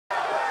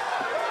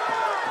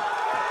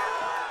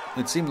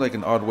It seemed like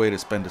an odd way to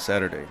spend a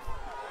Saturday,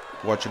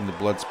 watching the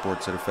blood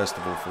sports at a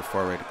festival for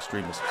far-right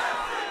extremists.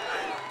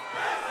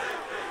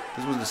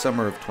 This was the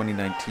summer of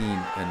 2019,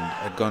 and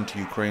I'd gone to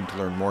Ukraine to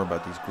learn more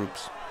about these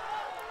groups.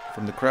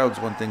 From the crowds,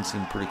 one thing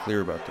seemed pretty clear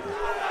about them.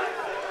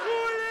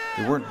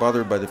 They weren't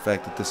bothered by the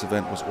fact that this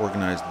event was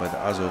organized by the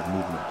Azov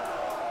movement,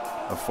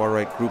 a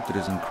far-right group that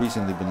has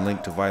increasingly been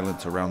linked to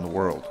violence around the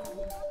world.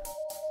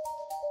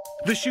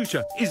 The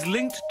shooter is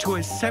linked to a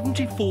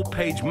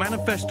 74-page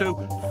manifesto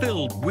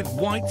filled with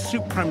white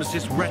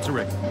supremacist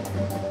rhetoric.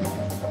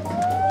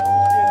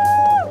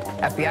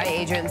 FBI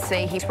agents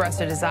say he expressed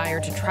a desire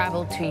to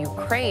travel to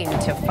Ukraine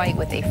to fight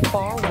with a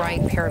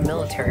far-right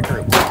paramilitary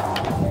group.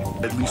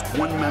 At least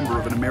one member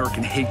of an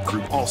American hate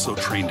group also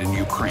trained in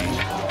Ukraine,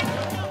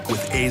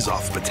 with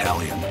Azov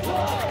Battalion.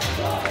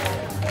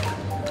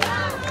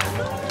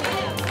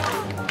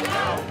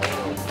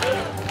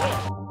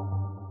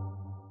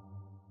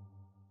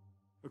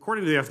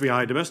 According to the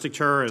FBI, domestic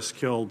terrorists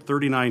killed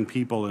 39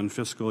 people in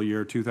fiscal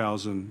year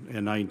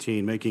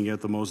 2019, making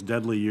it the most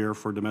deadly year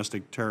for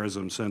domestic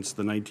terrorism since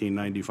the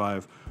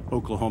 1995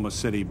 Oklahoma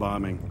City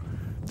bombing.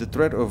 The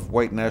threat of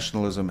white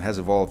nationalism has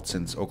evolved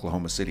since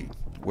Oklahoma City,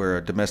 where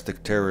a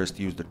domestic terrorist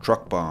used a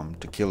truck bomb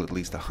to kill at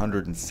least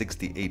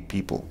 168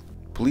 people.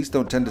 Police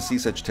don't tend to see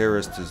such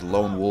terrorists as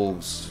lone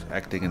wolves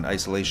acting in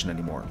isolation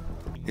anymore.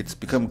 It's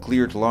become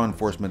clear to law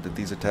enforcement that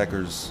these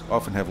attackers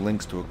often have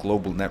links to a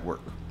global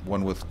network,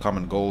 one with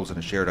common goals and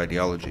a shared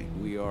ideology.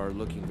 We are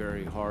looking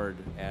very hard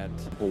at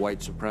white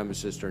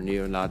supremacists or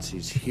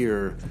neo-Nazis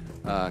here,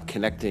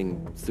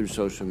 connecting through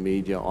social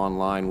media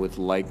online with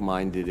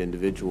like-minded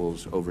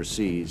individuals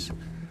overseas,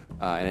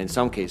 and in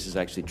some cases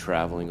actually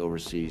traveling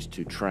overseas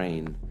to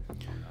train.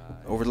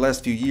 Over the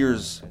last few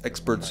years,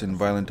 experts in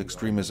violent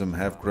extremism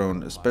have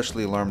grown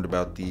especially alarmed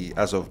about the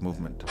Azov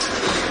movement.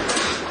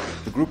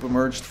 The group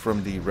emerged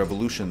from the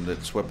revolution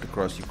that swept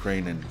across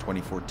Ukraine in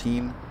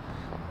 2014,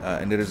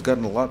 and it has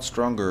gotten a lot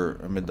stronger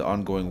amid the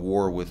ongoing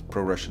war with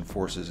pro-Russian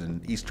forces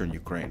in eastern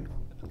Ukraine.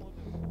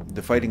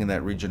 The fighting in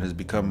that region has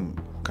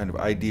become kind of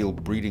ideal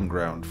breeding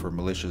ground for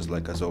militias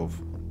like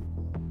Azov.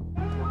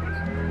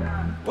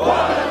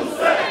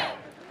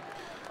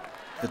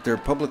 At their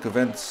public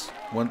events,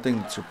 one thing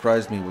that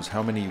surprised me was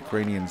how many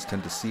Ukrainians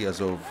tend to see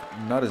Azov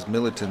not as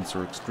militants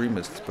or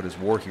extremists, but as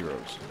war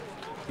heroes.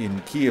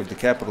 In Kiev, the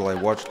capital, I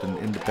watched an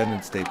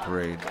Independence Day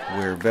parade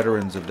where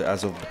veterans of the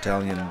Azov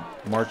battalion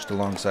marched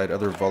alongside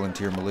other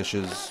volunteer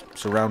militias,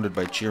 surrounded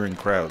by cheering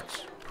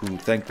crowds, who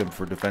thanked them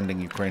for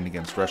defending Ukraine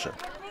against Russia.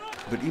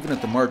 But even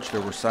at the march,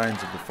 there were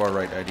signs of the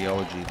far-right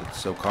ideology that's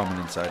so common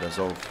inside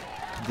Azov.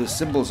 The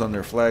symbols on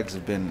their flags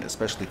have been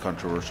especially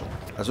controversial.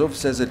 Azov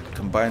says it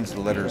combines the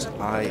letters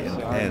I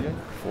and N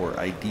for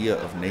idea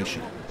of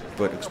nation,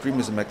 but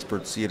extremism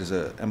experts see it as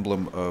an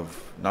emblem of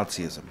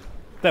Nazism.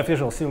 The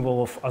official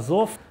symbol of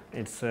Azov,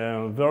 it's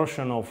a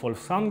version of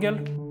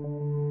Volksangel.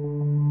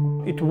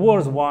 It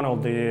was one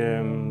of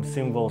the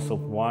symbols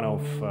of one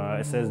of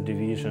SS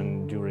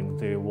division during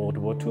the World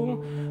War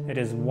II. It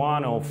is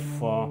one of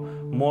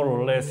more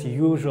or less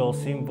usual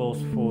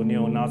symbols for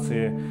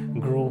neo-Nazi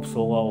groups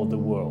all over the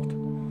world.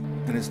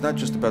 And it's not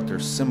just about their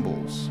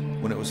symbols.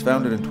 When it was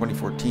founded in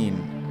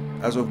 2014,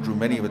 Azov drew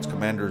many of its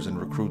commanders and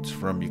recruits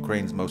from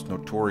Ukraine's most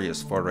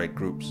notorious far-right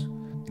groups,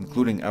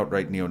 including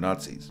outright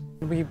neo-Nazis.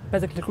 We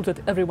basically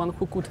recruited everyone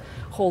who could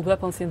hold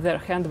weapons in their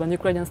hand when the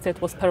Ukrainian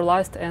state was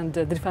paralyzed and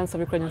the defense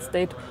of Ukrainian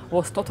state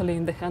was totally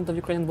in the hand of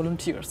Ukrainian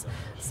volunteers.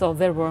 So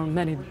there were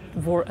many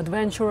war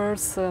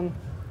adventurers,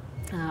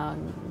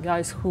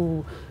 guys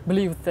who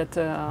believed that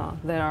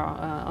they are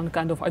on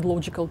kind of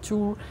ideological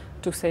tour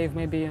to save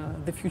maybe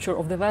the future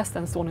of the West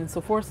and so on and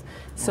so forth.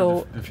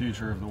 So the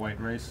future of the white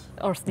race?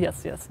 Or,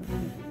 yes, yes.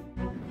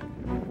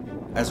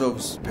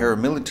 Azov's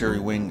paramilitary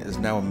wing is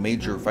now a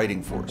major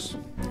fighting force,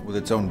 with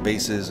its own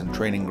bases and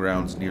training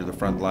grounds near the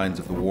front lines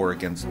of the war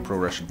against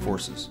pro-Russian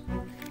forces.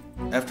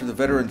 After the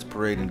Veterans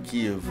Parade in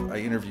Kiev, I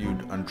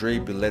interviewed Andrei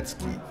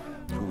Beletsky,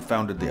 who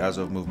founded the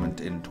Azov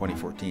movement in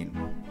 2014.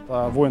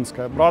 Это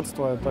воинское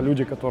братство, это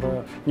люди,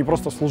 которые не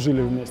просто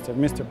служили вместе,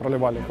 вместе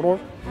проливали кровь,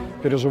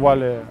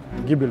 переживали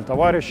гибель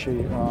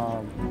товарищей,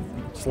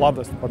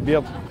 сладость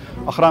побед,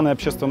 охраны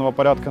общественного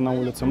порядка на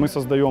улице. Мы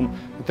создаем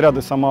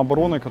отряды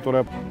самообороны,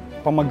 которые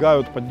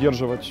помогают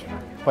поддерживать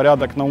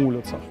порядок на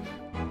улицах.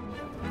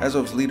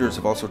 Azov's leaders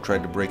have also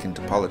tried to break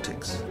into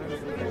politics.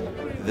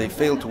 They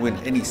failed to win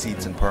any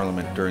seats in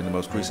parliament during the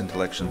most recent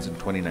elections in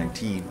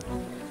 2019,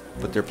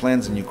 but their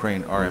plans in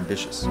Ukraine are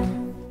ambitious.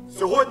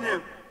 Сьогодні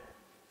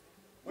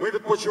ми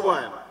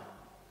відпочиваємо,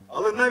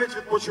 але навіть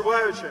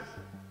відпочиваючи,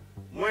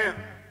 ми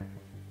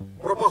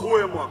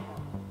пропагуємо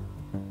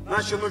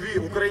наші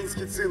нові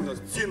українські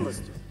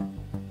цінності.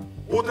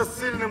 Бути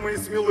сильними і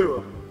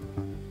сміливими,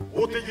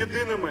 бути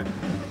єдиними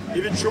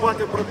і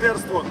відчувати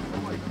братерство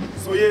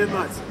своєї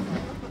нації.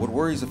 What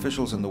worries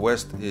officials in the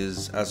West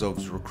is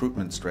Azov's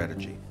recruitment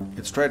strategy.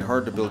 It's tried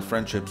hard to build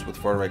friendships with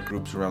far-right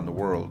groups around the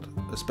world,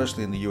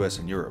 especially in the US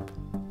and Europe.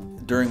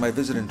 During my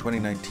visit in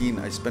 2019,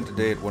 I spent a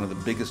day at one of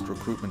the biggest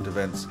recruitment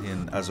events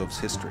in Azov's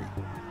history.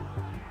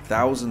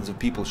 Thousands of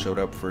people showed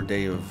up for a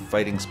day of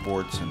fighting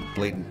sports and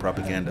blatant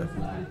propaganda.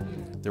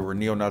 There were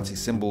neo-Nazi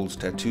symbols,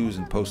 tattoos,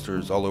 and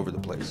posters all over the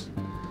place.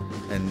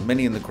 And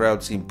many in the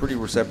crowd seemed pretty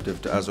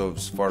receptive to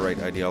Azov's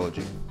far-right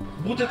ideology.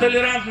 Бути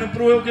толерантним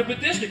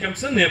про-ЛГБТшникам –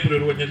 це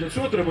неприродне. Для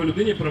цього треба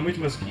людині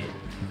промити мозки.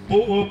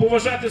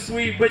 Поважати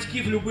своїх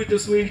батьків, любити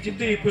своїх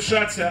дітей,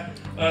 пишатися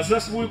за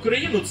свою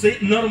країну – це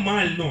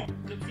нормально.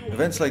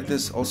 Events like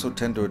this also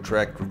tend to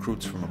attract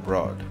recruits from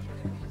abroad.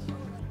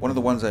 One of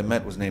the ones I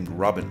met was named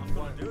Robin,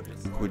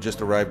 who had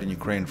just arrived in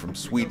Ukraine from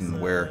Sweden,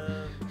 where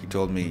he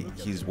told me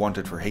he's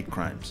wanted for hate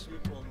crimes.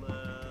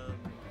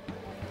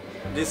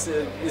 This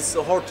is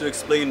hard to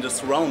explain the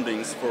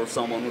surroundings for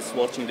someone who's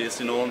watching this,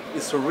 you know.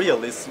 It's surreal.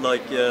 It's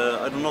like,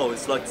 I don't know,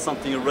 it's like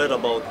something you read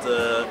about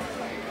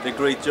the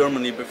great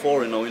Germany before,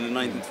 you know, in the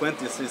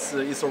 1920s.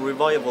 It's a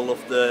revival of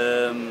the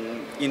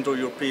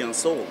Indo-European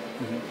soul.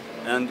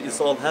 And it's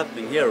all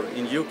happening here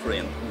in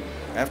Ukraine.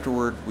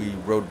 Afterward, we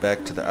rode back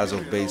to the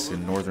Azov base in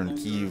northern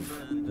Kyiv,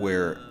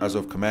 where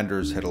Azov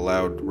commanders had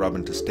allowed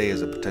Robin to stay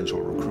as a potential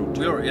recruit.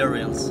 We are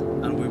Aryans,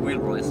 and we will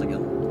rise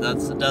again.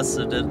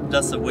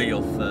 That's a way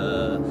of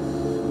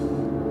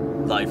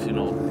life, you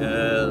know.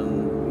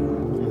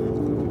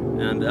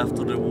 And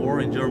after the war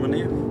in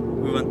Germany,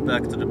 we went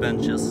back to the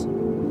benches,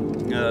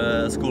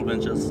 school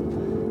benches.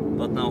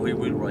 But now we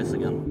will rise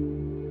again.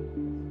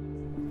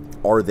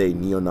 Are they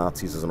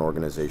neo-Nazis as an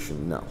organization?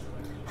 No.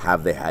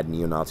 Have they had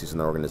neo-Nazis in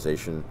their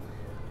organization?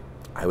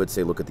 I would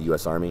say look at the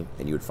U.S. Army,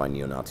 and you would find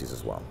neo-Nazis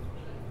as well.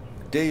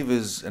 Dave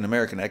is an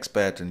American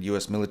expat and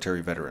U.S.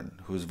 military veteran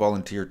who has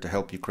volunteered to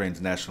help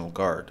Ukraine's National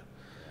Guard.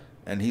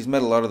 And he's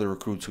met a lot of the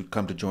recruits who'd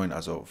come to join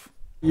Azov.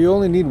 You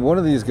only need one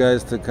of these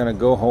guys to kind of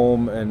go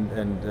home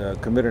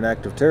and commit an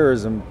act of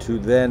terrorism to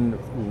then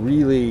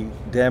really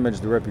damage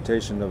the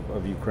reputation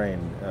of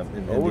Ukraine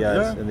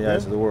in the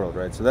eyes of the world,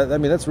 right? So that, I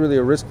mean, that's really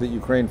a risk that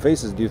Ukraine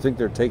faces. Do you think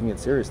they're taking it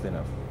seriously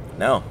enough?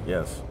 No,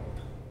 yes.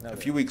 A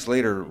few weeks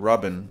later,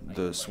 Robin,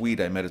 the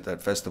Swede I met at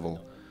that festival,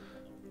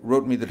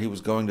 wrote me that he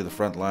was going to the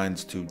front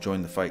lines to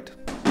join the fight.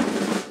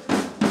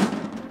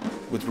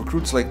 With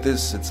recruits like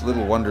this, it's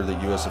little wonder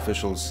that US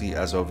officials see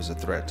Azov as a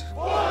threat.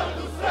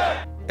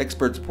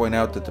 Experts point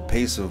out that the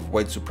pace of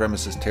white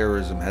supremacist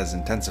terrorism has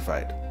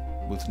intensified,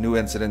 with new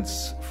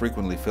incidents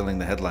frequently filling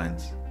the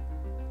headlines.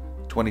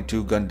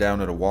 22 gunned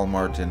down at a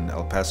Walmart in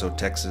El Paso,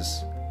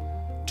 Texas,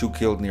 2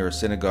 killed near a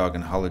synagogue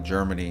in Halle,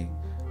 Germany,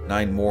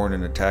 9 more in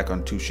an attack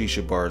on 2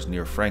 shisha bars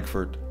near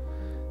Frankfurt,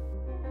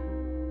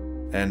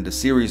 and a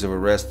series of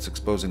arrests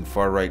exposing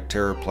far-right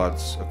terror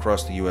plots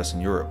across the US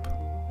and Europe.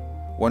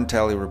 One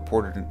tally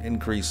reported an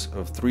increase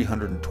of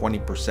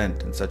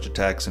 320% in such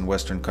attacks in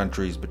Western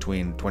countries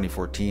between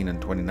 2014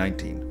 and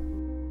 2019.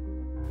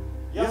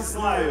 Я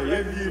знаю,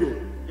 я вірю,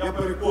 я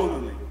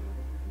переконаний,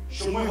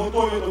 що ми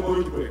готові до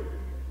боротьби,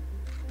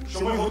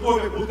 що ми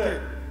готові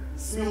бути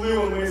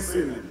сміливими і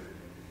сильними,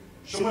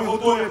 що ми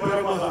готові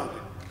перемагати.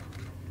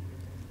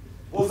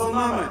 Бо за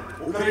нами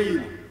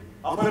Україна,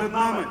 а перед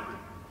нами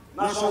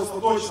наша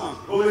остаточна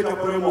велика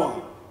перемога.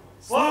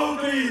 Слава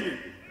Україні!